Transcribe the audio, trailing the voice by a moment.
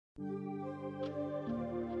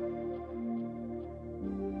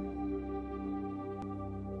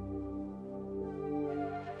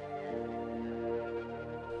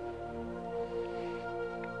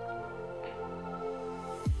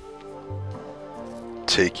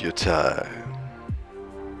Take your time.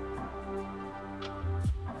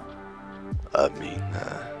 I mean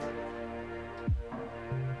that.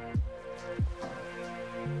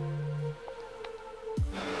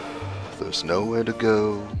 There's nowhere to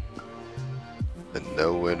go and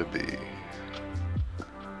nowhere to be.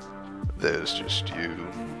 There's just you,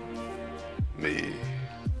 me,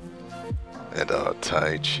 and our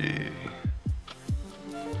Tai Chi.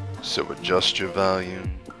 So adjust your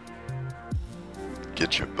volume,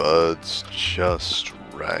 get your buds just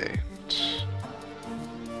right.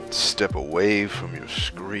 Step away from your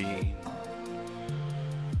screen,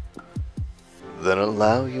 then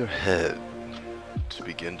allow your head to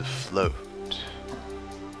begin to float,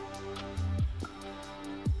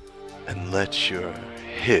 and let your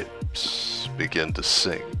hips begin to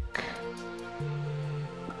sink.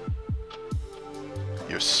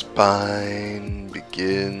 Your spine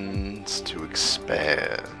begins to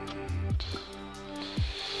expand,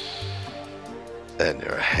 and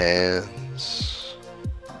your hands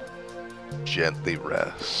gently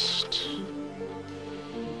rest.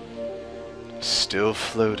 Still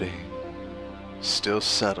floating, still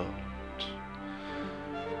settled.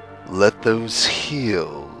 Let those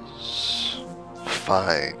heels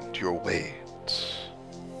find your weight.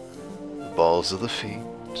 Balls of the feet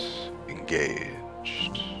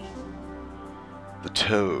engaged. The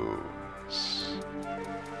toes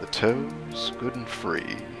good and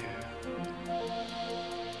free.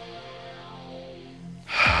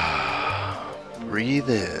 Breathe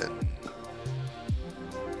in.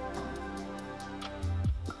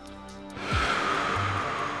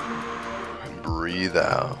 And breathe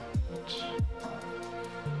out.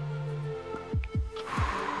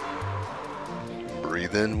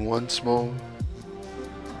 Breathe in once more.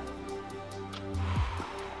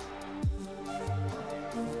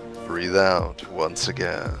 Breathe out once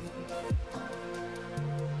again.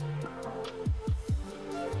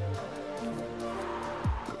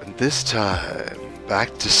 And this time,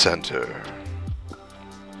 back to center.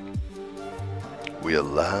 We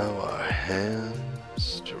allow our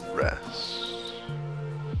hands to rest.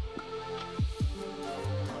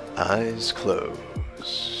 Eyes closed.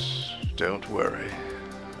 Don't worry,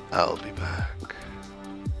 I'll be back.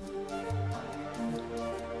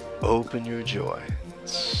 Open your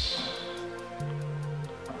joints.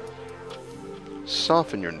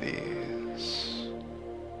 Soften your knees.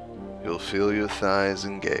 You'll feel your thighs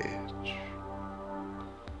engage.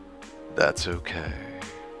 That's okay.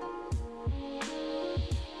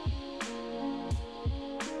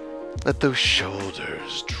 Let those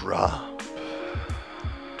shoulders drop.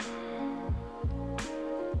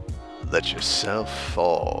 Let yourself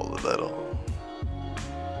fall a little.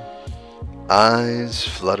 Eyes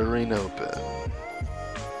fluttering open.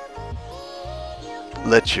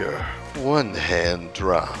 Let your one hand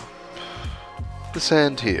drop. This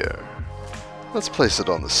hand here, let's place it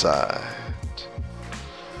on the side.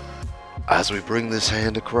 As we bring this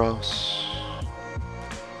hand across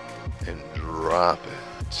and drop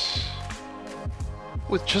it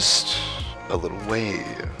with just a little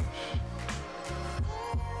wave,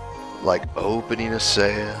 like opening a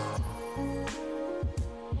sail.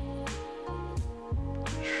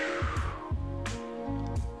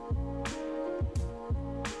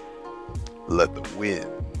 Let the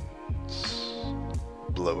winds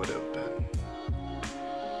blow it open.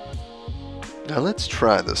 Now let's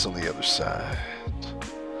try this on the other side.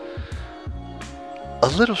 A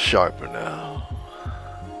little sharper now.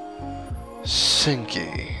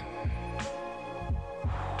 Sinking.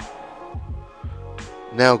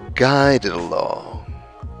 Now guide it along,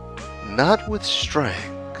 not with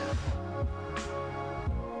strength,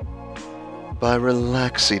 by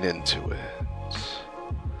relaxing into it.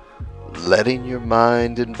 Letting your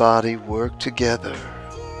mind and body work together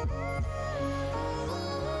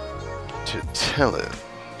to tell it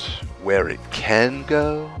where it can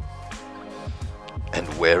go and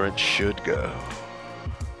where it should go.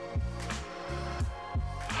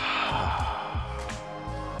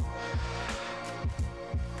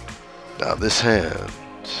 Now this hand,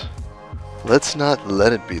 let's not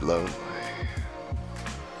let it be lonely.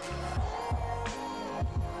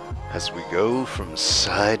 As we go from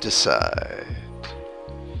side to side,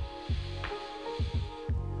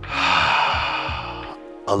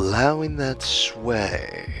 allowing that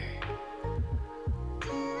sway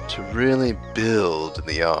to really build in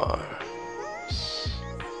the arms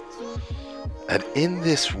And in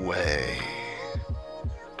this way,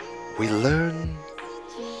 we learn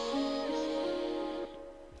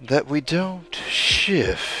that we don't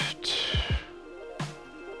shift,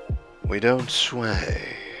 we don't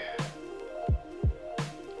sway,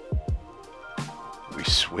 we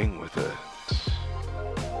swing with it.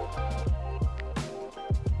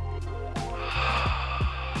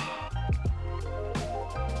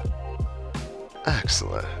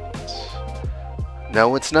 Excellent. Now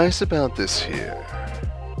what's nice about this here,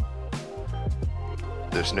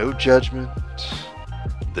 there's no judgment,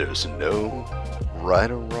 there's no right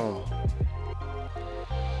or wrong.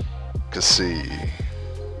 'Cause see,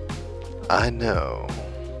 I know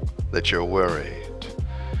that you're worried,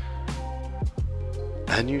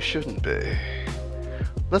 and you shouldn't be.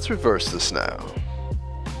 Let's reverse this now.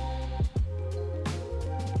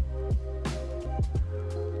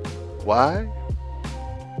 Why?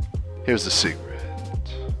 Here's the secret.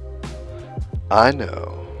 I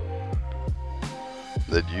know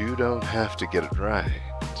that you don't have to get it right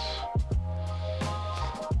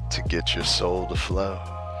to get your soul to flow.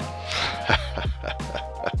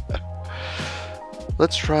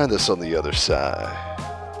 Let's try this on the other side.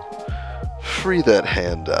 Free that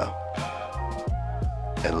hand up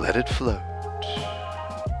and let it float.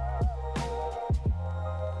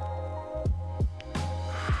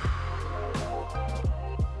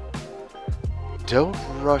 Don't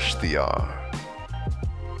rush the arm.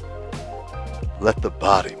 Let the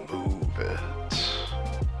body move it.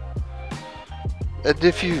 And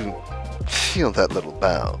if you feel that little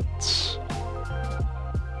bounce,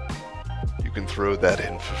 you can throw that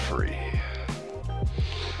in for free.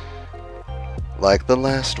 Like the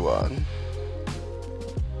last one.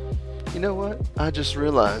 You know what? I just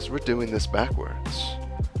realized we're doing this backwards.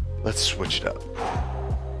 Let's switch it up.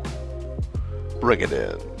 Bring it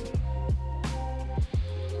in.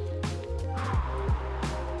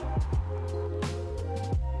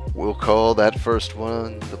 We'll call that first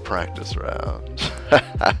one the practice round.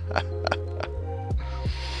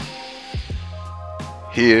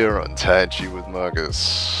 Here on Tai Chi with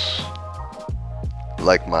Marcus,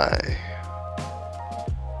 like my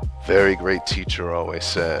very great teacher always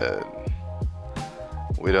said,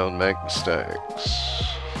 we don't make mistakes.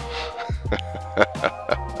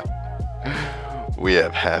 We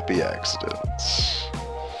have happy accidents.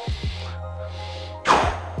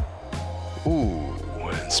 Ooh.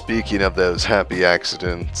 Speaking of those happy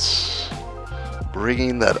accidents,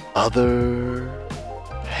 bringing that other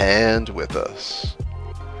hand with us.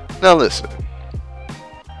 Now listen,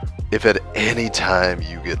 if at any time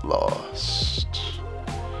you get lost,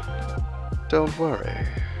 don't worry,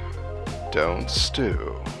 don't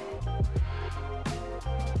stew.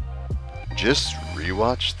 Just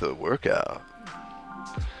rewatch the workout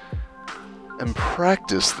and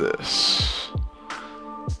practice this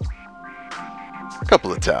a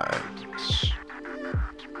couple of times.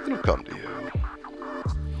 It'll come to you.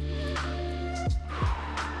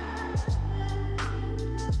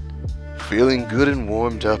 Feeling good and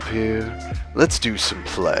warmed up here? Let's do some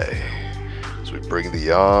play. As we bring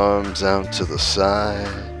the arms out to the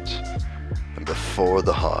side and before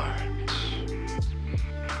the heart.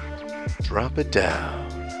 Drop it down.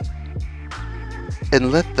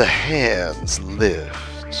 And let the hands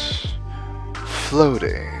lift,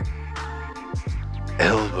 floating.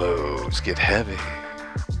 Elbows get heavy,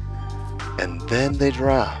 and then they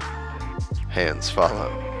drop. Hands follow.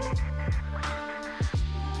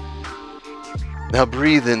 Now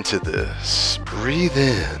breathe into this. Breathe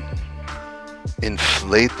in.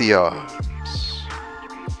 Inflate the arms.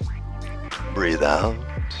 Breathe out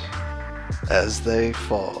as they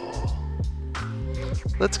fall.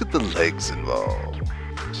 Let's get the legs involved.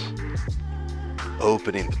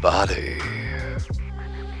 Opening the body.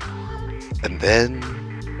 And then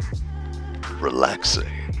relaxing.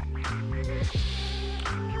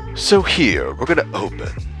 So here, we're going to open.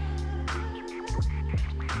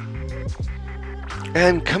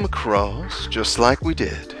 And come across just like we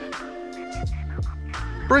did.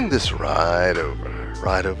 Bring this right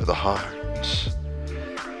over the heart.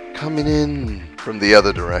 Coming in from the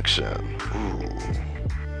other direction. Ooh.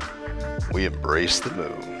 We embrace the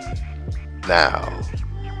moon. Now,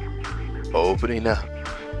 opening up.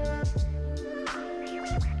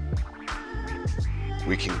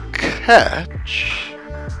 We can catch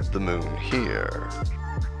the moon here.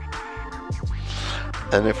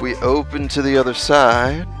 And if we open to the other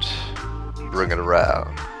side, bring it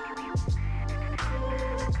around.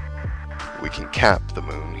 We can cap the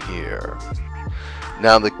moon here.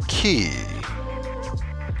 Now the key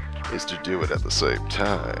is to do it at the same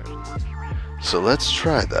time. So let's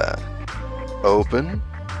try that. Open.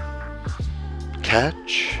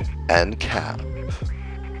 Catch and cap.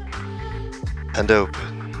 And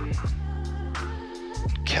open.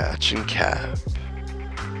 Catch and cap.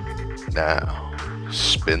 Now,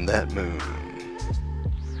 spin that moon.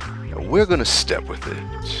 Now we're gonna step with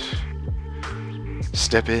it.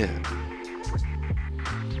 Step in.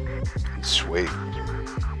 And swing.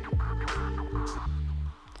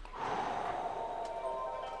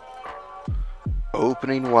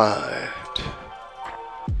 Opening wide.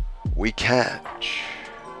 We catch.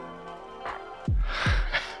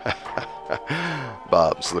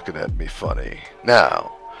 Bob's looking at me funny.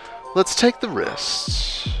 Now, let's take the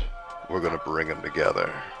wrists. We're gonna bring them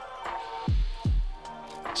together.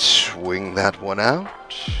 Swing that one out.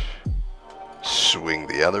 Swing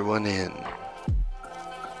the other one in.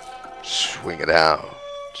 Swing it out.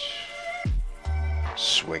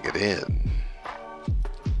 Swing it in.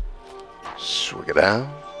 Swing it out.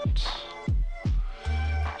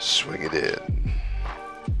 Swing it in.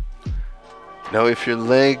 Now if your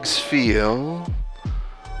legs feel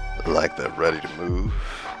like they're ready to move,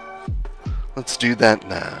 let's do that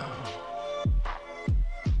now.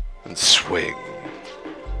 And swing.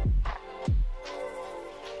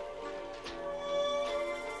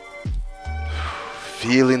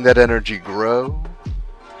 Feeling that energy grow.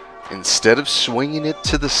 Instead of swinging it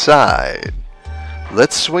to the side,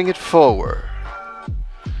 let's swing it forward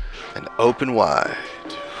and open wide.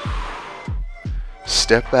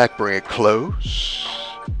 Step back, bring it close.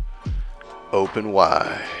 Open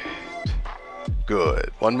wide.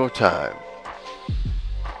 Good. One more time.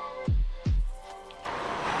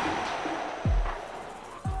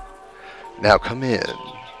 Now come in.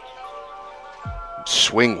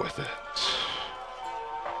 Swing with it.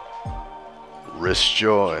 Wrist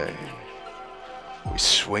join. We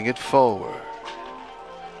swing it forward.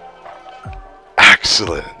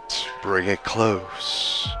 Excellent. Bring it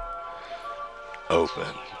close.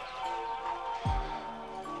 Open.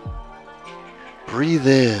 Breathe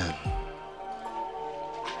in.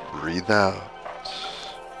 Breathe out.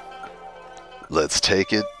 Let's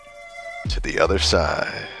take it to the other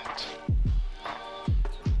side.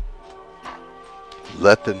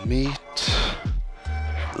 Let them meet.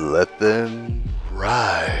 Let them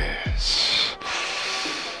rise.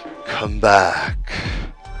 Come back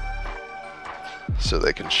so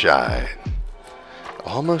they can shine.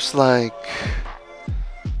 Almost like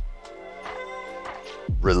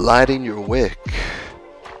relighting your wick.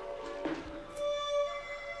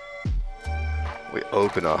 We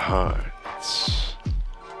open our hearts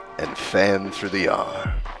and fan through the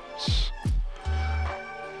arms.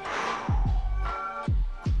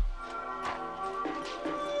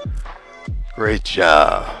 Great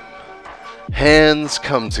job. Hands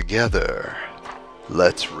come together.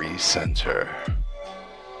 Let's recenter.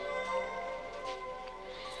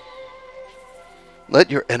 Let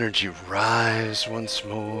your energy rise once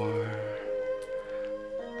more.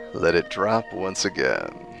 Let it drop once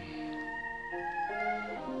again.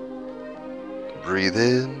 Breathe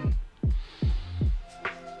in.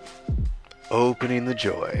 Opening the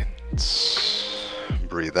joints.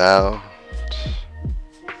 Breathe out.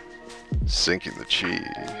 Sinking the chi.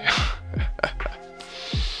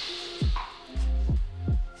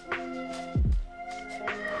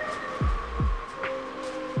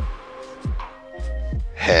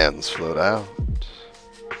 Hands float out.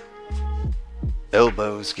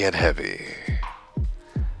 Elbows get heavy.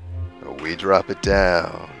 We drop it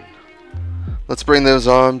down. Let's bring those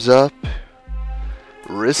arms up.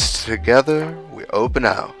 Wrists together. We open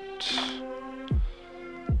out.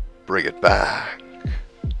 Bring it back.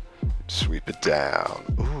 Sweep it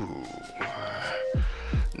down. Ooh.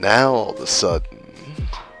 Now all of a sudden,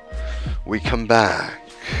 we come back.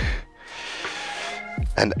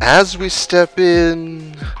 And as we step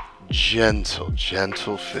in, gentle,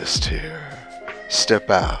 gentle fist here. Step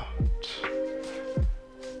out.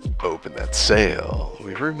 Open that sail.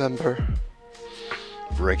 We remember.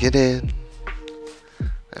 Bring it in.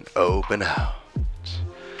 And open out.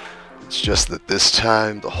 It's just that this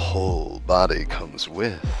time the whole body comes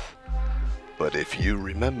with. But if you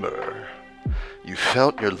remember, you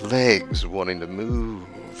felt your legs wanting to move.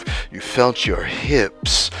 You felt your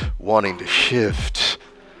hips wanting to shift.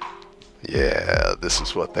 Yeah, this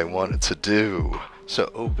is what they wanted to do.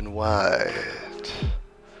 So open wide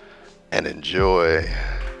and enjoy.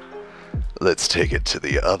 Let's take it to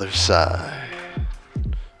the other side.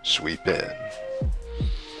 Sweep in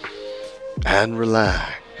and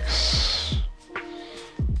relax.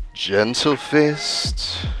 Gentle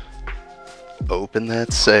fist. Open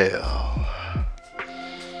that sail.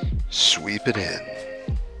 Sweep it in.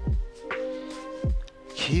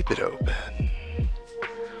 Keep it open.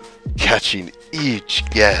 Catching each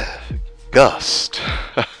gust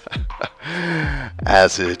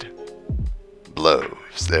as it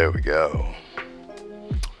blows. There we go.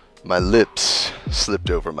 My lips slipped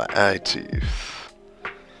over my eye teeth.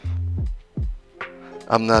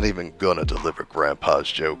 I'm not even gonna deliver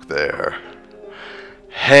Grandpa's joke there.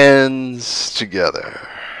 Hands together.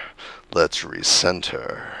 Let's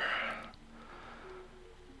recenter.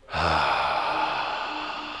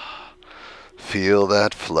 Feel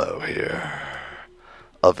that flow here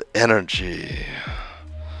of energy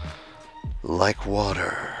like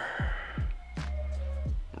water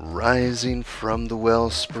rising from the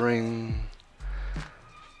wellspring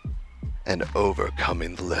and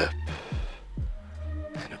overcoming the lip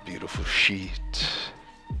in a beautiful sheet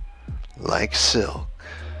like silk.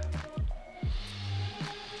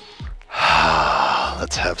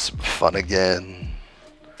 Let's have some fun again.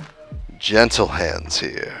 Gentle hands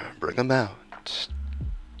here. Bring them out.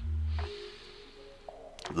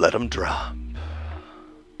 Let them drop.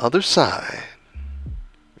 Other side.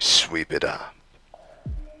 Sweep it up.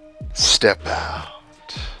 Step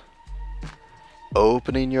out.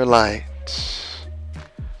 Opening your light.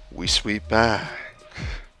 We sweep back.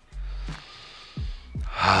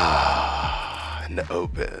 And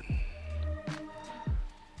open.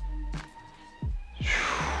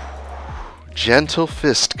 Gentle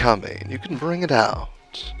fist coming. You can bring it out.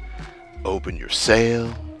 Open your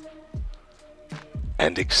sail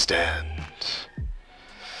and extend.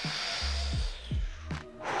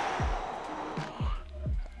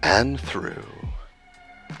 And through.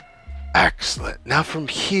 Excellent. Now from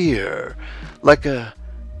here, like a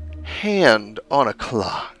hand on a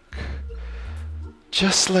clock,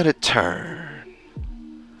 just let it turn.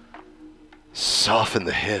 Soften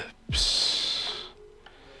the hips.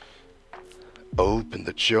 Open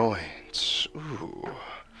the joints. Ooh.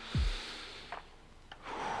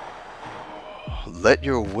 Let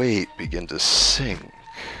your weight begin to sink.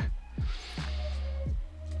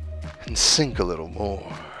 And sink a little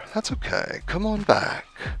more. That's okay. Come on back.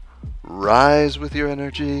 Rise with your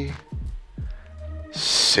energy.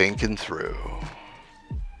 Sinking through.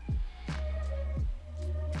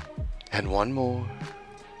 And one more.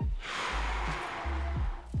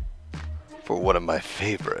 For one of my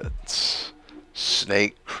favorites.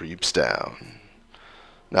 Snake creeps down.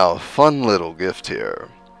 Now a fun little gift here.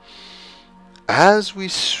 As we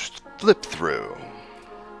flip through,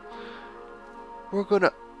 we're going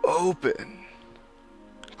to open,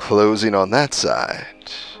 closing on that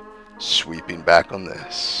side, sweeping back on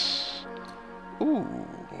this. Ooh,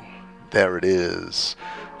 there it is.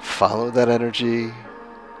 Follow that energy,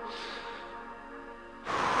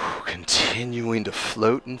 continuing to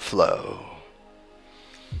float and flow.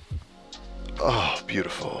 Oh,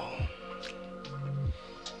 beautiful.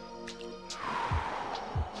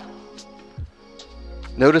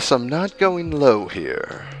 Notice I'm not going low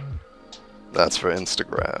here. That's for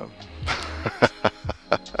Instagram.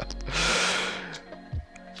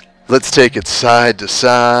 Let's take it side to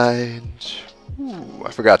side. Ooh,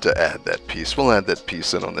 I forgot to add that piece. We'll add that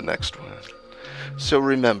piece in on the next one. So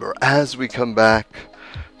remember, as we come back,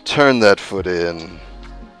 turn that foot in.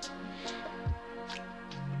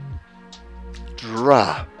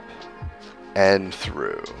 Drop and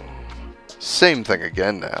through. Same thing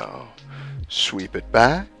again now. Sweep it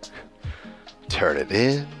back, turn it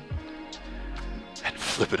in, and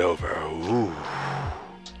flip it over. Ooh.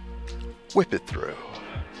 Whip it through.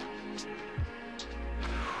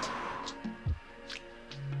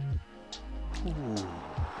 Ooh.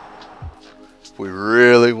 We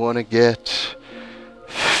really want to get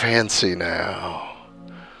fancy now.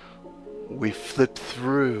 We flip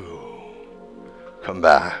through. Come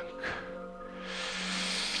back.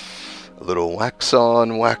 A little wax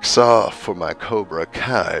on, wax off for my Cobra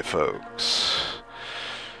Kai folks.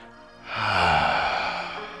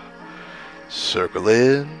 Circle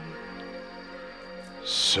in,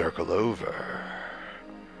 circle over.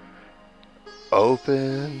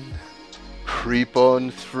 Open, creep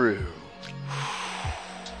on through.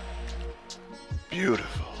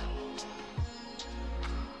 Beautiful.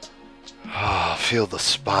 Feel the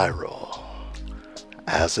spiral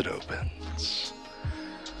as it opens.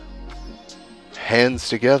 Hands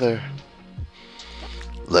together.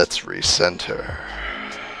 Let's recenter.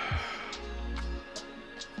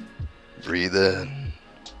 Breathe in.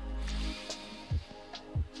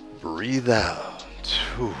 Breathe out.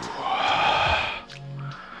 Ooh.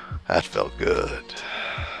 That felt good.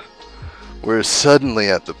 We're suddenly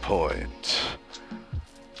at the point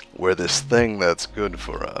where this thing that's good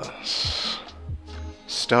for us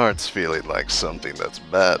starts feeling like something that's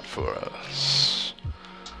bad for us.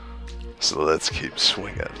 So let's keep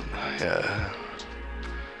swinging, yeah.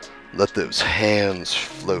 Let those hands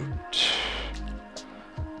float.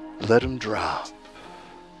 Let them drop.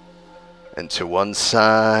 And to one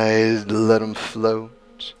side, let them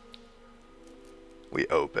float. We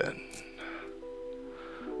open.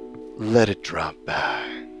 Let it drop back.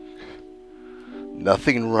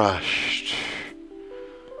 Nothing rushed.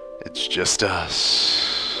 It's just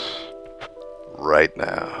us. Right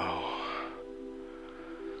now.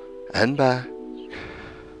 And back.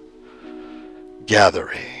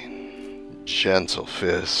 Gathering. Gentle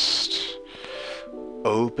fist.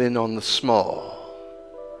 Open on the small.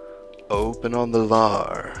 Open on the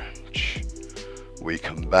large. We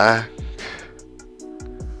come back.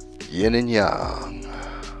 Yin and yang.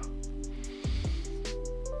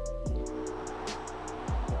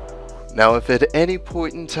 Now if at any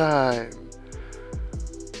point in time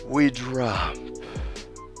we drop,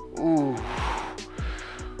 ooh,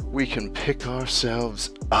 we can pick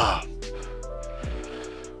ourselves up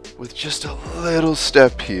with just a little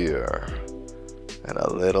step here and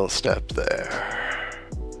a little step there.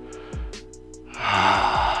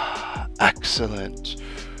 Excellent.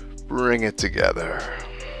 Bring it together.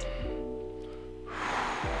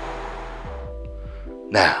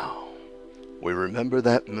 Now, we remember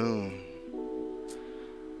that moon.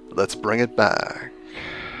 Let's bring it back.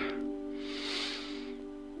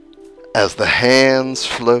 As the hands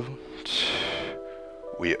float,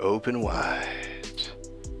 we open wide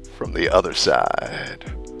from the other side.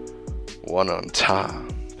 One on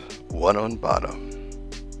top, one on bottom.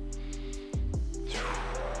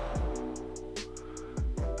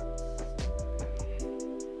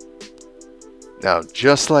 Now,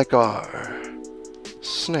 just like our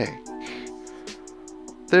snake,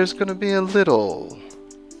 there's gonna be a little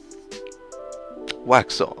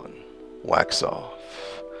wax on, wax off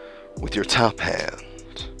with your top hand.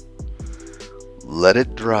 Let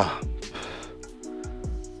it drop.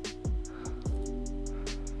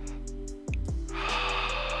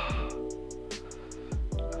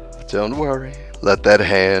 Don't worry, let that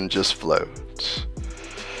hand just float.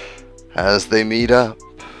 As they meet up,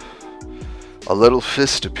 a little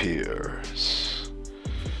fist appears.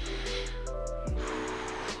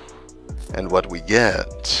 And what we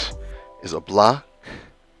get is a block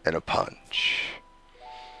and a punch.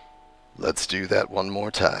 Let's do that one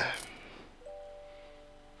more time.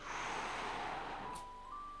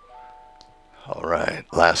 All right,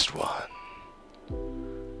 last one.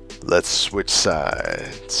 Let's switch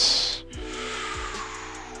sides.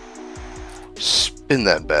 Spin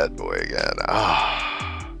that bad boy again.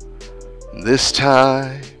 This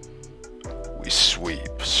time, we sweep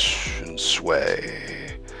and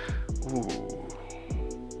sway. Ooh.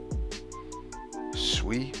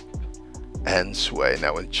 Sweep and sway.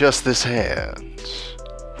 Now with just this hand,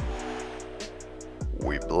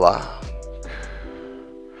 we block.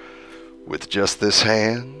 With just this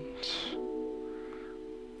hand,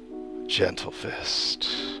 gentle fist.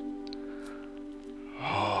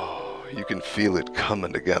 Oh, you can feel it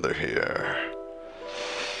coming together here.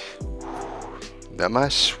 Now my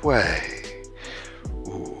sway.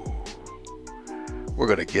 Ooh. We're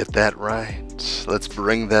gonna get that right. Let's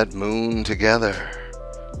bring that moon together.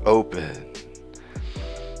 Open.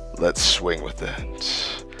 Let's swing with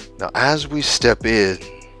it. Now as we step in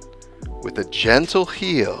with a gentle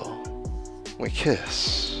heel, we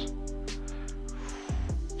kiss.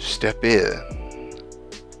 Step in.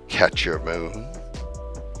 Catch your moon.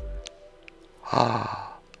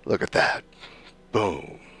 Look at that.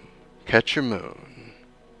 Boom. Catch your moon.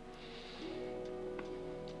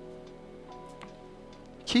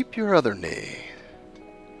 Keep your other knee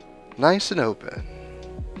nice and open.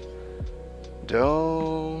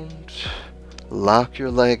 Don't lock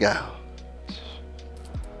your leg out.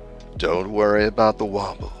 Don't worry about the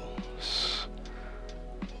wobbles.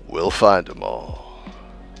 We'll find them all.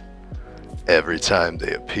 Every time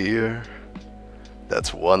they appear,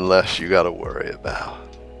 that's one less you gotta worry about.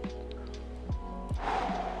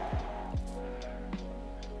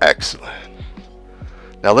 Excellent.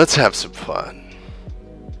 Now let's have some fun.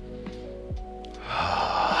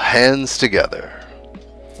 Hands together.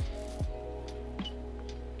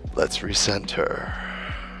 Let's recenter.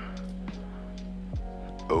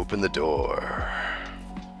 Open the door.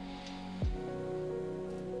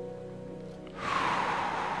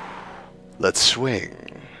 Let's swing.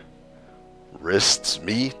 Wrists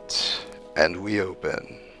meet and we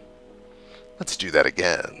open. Let's do that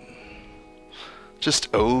again.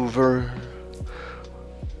 Just over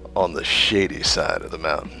on the shady side of the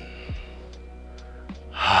mountain.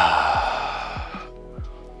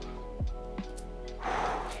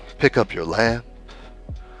 Pick up your lamp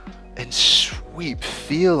and sweep sweep,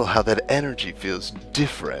 feel how that energy feels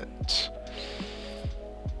different.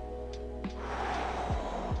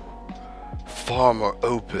 Far more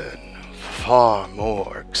open, far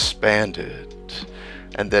more expanded.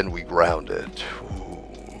 And then we ground it. Ooh.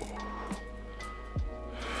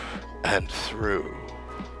 And through.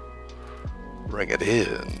 Bring it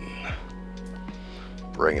in.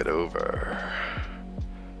 Bring it over.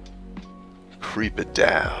 Creep it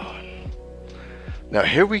down. Now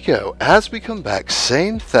here we go. As we come back,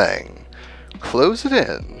 same thing. Close it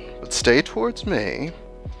in, but stay towards me.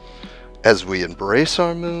 As we embrace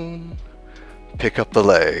our moon, pick up the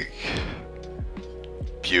leg.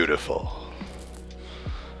 Beautiful.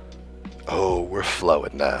 Oh, we're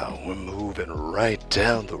flowing now. We're moving right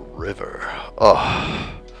down the river.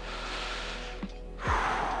 Oh.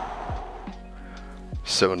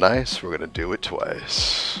 So nice, we're gonna do it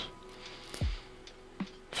twice.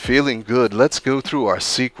 Feeling good, let's go through our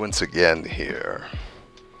sequence again here.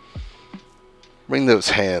 Bring those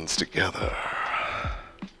hands together.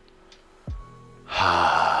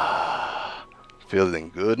 Feeling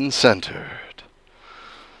good and centered.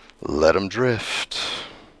 Let them drift.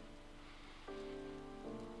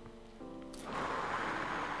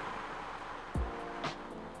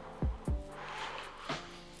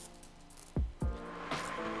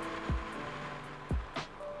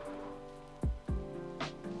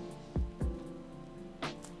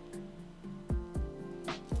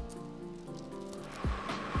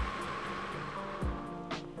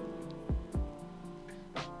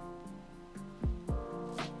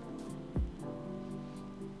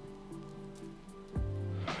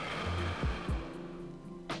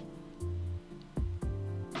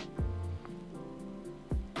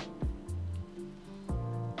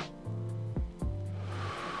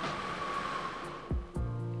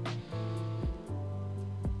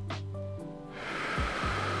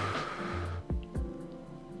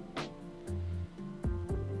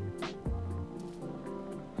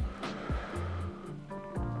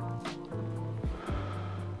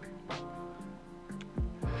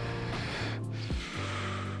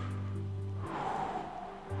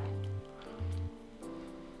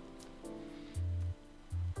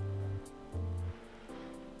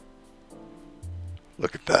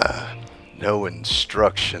 Look at that. No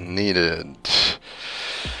instruction needed.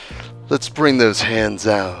 Let's bring those hands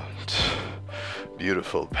out.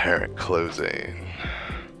 Beautiful parent closing.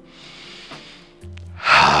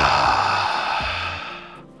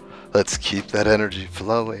 Let's keep that energy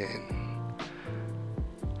flowing.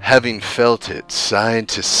 Having felt it side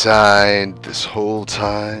to side this whole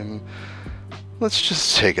time, let's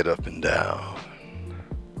just take it up and down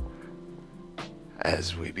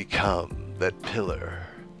as we become that pillar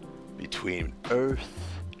between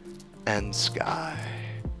earth and sky.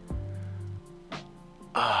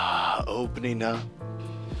 Opening up,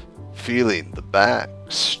 feeling the back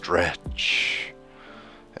stretch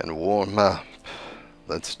and warm up.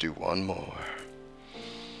 Let's do one more.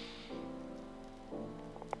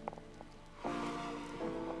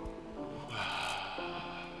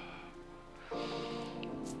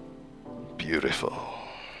 Beautiful.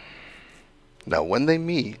 Now when they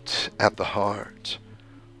meet at the heart,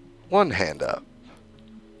 one hand up,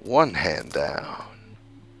 one hand down.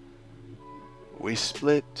 We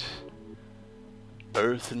split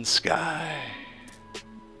earth and sky.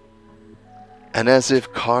 And as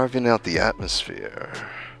if carving out the atmosphere,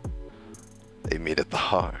 they meet at the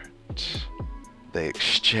heart. They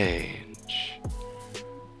exchange.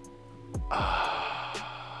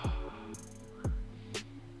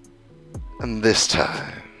 And this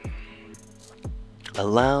time,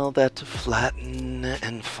 allow that to flatten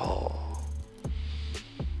and fall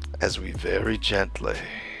as we very gently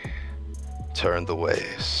turn the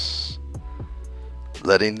waist,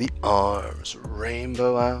 letting the arms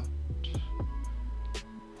rainbow out.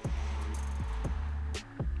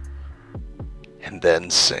 And then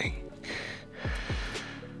sink.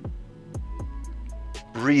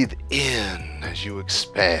 Breathe in as you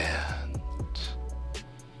expand.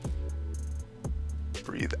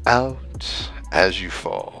 Breathe out as you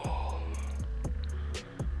fall.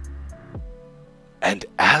 And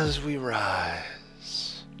as we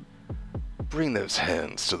rise, bring those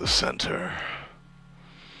hands to the center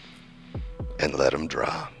and let them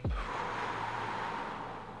drop.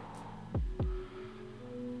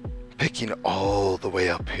 Picking all the way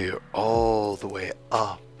up here, all the way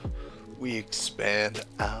up, we expand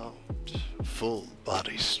out, full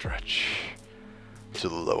body stretch to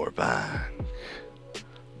the lower back.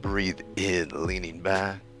 Breathe in, leaning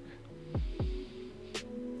back.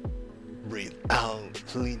 Breathe out,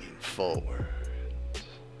 leaning forward.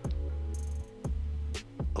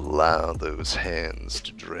 Allow those hands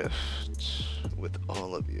to drift with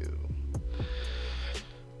all of you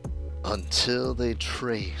until they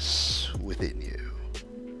trace within you.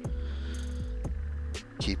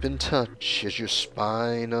 Keep in touch as your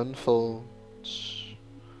spine unfolds.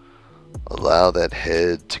 Allow that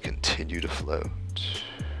head to continue to float.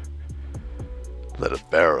 Let a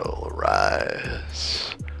barrel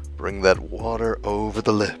arise. Bring that water over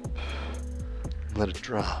the lip. Let it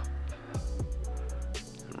drop.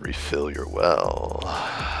 And refill your well.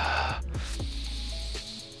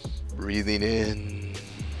 Breathing in.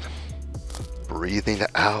 Breathing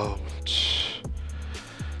out.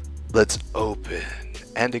 Let's open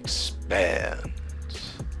and expand.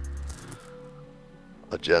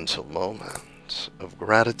 A gentle moment of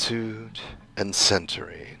gratitude and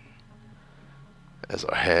centering as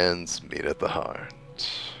our hands meet at the heart.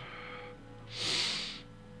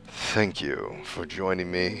 Thank you for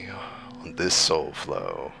joining me on this soul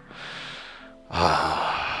flow.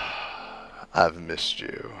 I've missed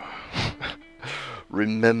you.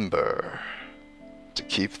 Remember to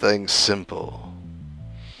keep things simple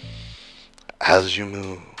as you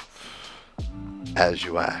move, as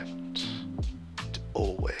you act, to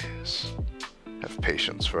always have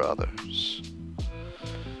patience for others.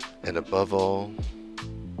 And above all,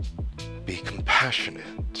 be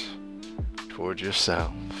compassionate toward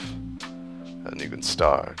yourself. And you can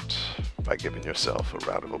start by giving yourself a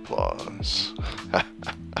round of applause.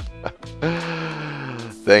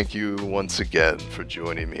 Thank you once again for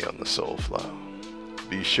joining me on the Soul Flow.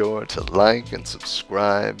 Be sure to like and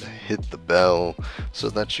subscribe, hit the bell so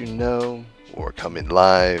that you know we're coming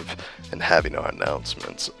live and having our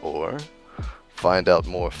announcements, or find out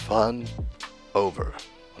more fun over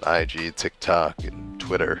on IG, TikTok, and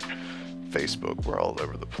Twitter, Facebook. We're all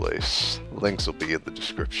over the place. Links will be in the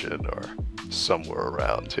description or somewhere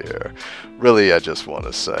around here. Really, I just want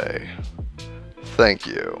to say thank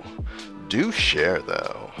you. Do share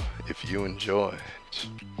though if you enjoyed.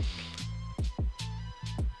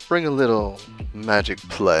 Bring a little magic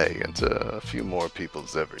play into a few more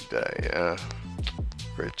people's everyday, yeah?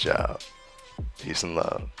 Great job. Peace and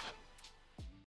love.